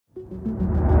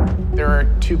There are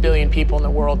 2 billion people in the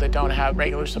world that don't have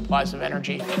regular supplies of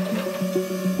energy.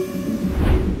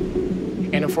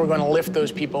 And if we're going to lift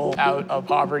those people out of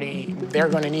poverty, they're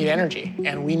going to need energy,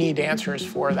 and we need answers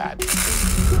for that.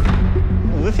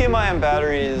 Lithium-ion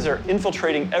batteries are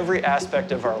infiltrating every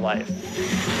aspect of our life.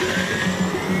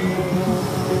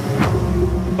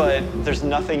 But there's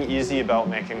nothing easy about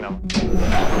making them.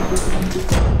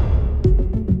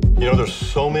 You know, there's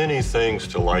so many things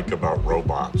to like about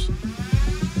robots.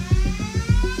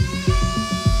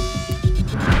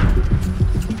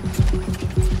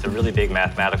 It's a really big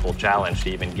mathematical challenge to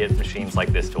even get machines like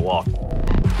this to walk.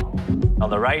 On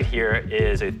the right here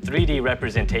is a 3D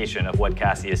representation of what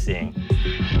Cassie is seeing.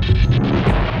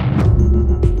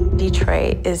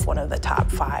 Detroit is one of the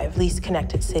top 5 least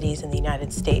connected cities in the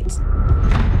United States.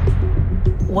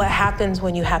 What happens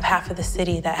when you have half of the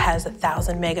city that has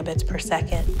 1,000 megabits per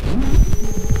second,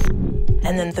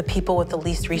 and then the people with the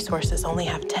least resources only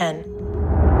have 10?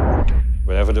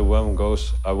 Wherever the worm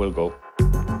goes, I will go.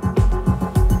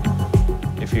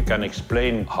 If you can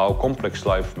explain how complex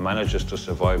life manages to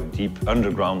survive deep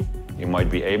underground, you might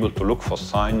be able to look for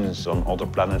signs on other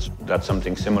planets that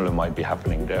something similar might be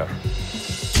happening there.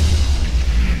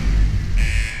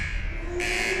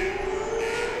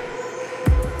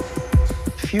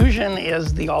 Fusion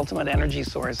is the ultimate energy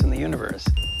source in the universe.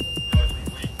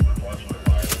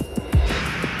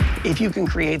 If you can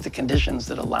create the conditions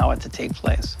that allow it to take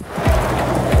place.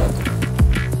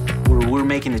 We're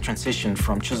making the transition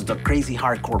from just the crazy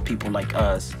hardcore people like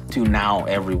us to now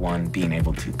everyone being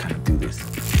able to kind of do this.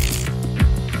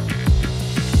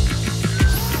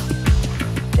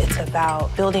 It's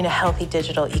about building a healthy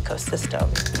digital ecosystem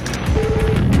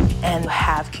and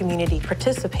have community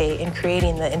participate in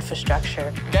creating the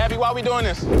infrastructure. Gabby, why are we doing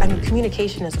this? I mean,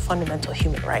 communication is a fundamental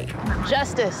human right.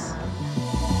 Justice.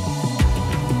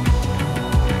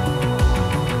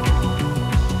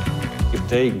 If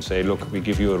they say, look, we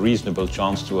give you a reasonable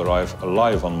chance to arrive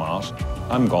alive on Mars,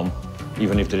 I'm gone,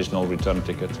 even if there is no return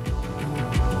ticket.